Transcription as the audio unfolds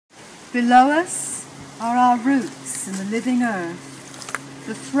Below us are our roots in the living earth,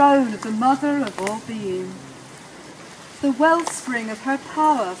 the throne of the Mother of all being. The wellspring of her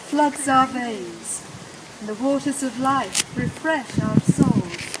power floods our veins, and the waters of life refresh our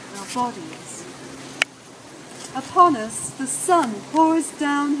souls and our bodies. Upon us the sun pours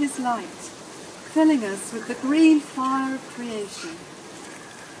down his light, filling us with the green fire of creation.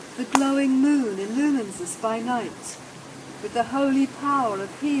 The glowing moon illumines us by night with the holy power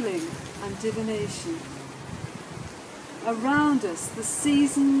of healing and divination. Around us the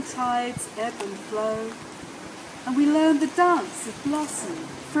season tides ebb and flow, and we learn the dance of blossom,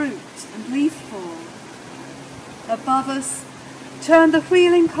 fruit and leaf fall. Above us turn the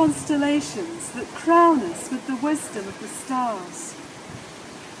wheeling constellations that crown us with the wisdom of the stars.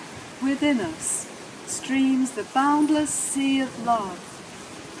 Within us streams the boundless sea of love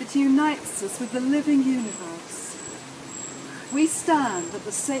that unites us with the living universe. We stand at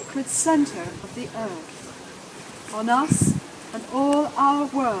the sacred centre of the earth. On us and all our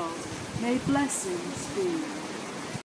world may blessings be.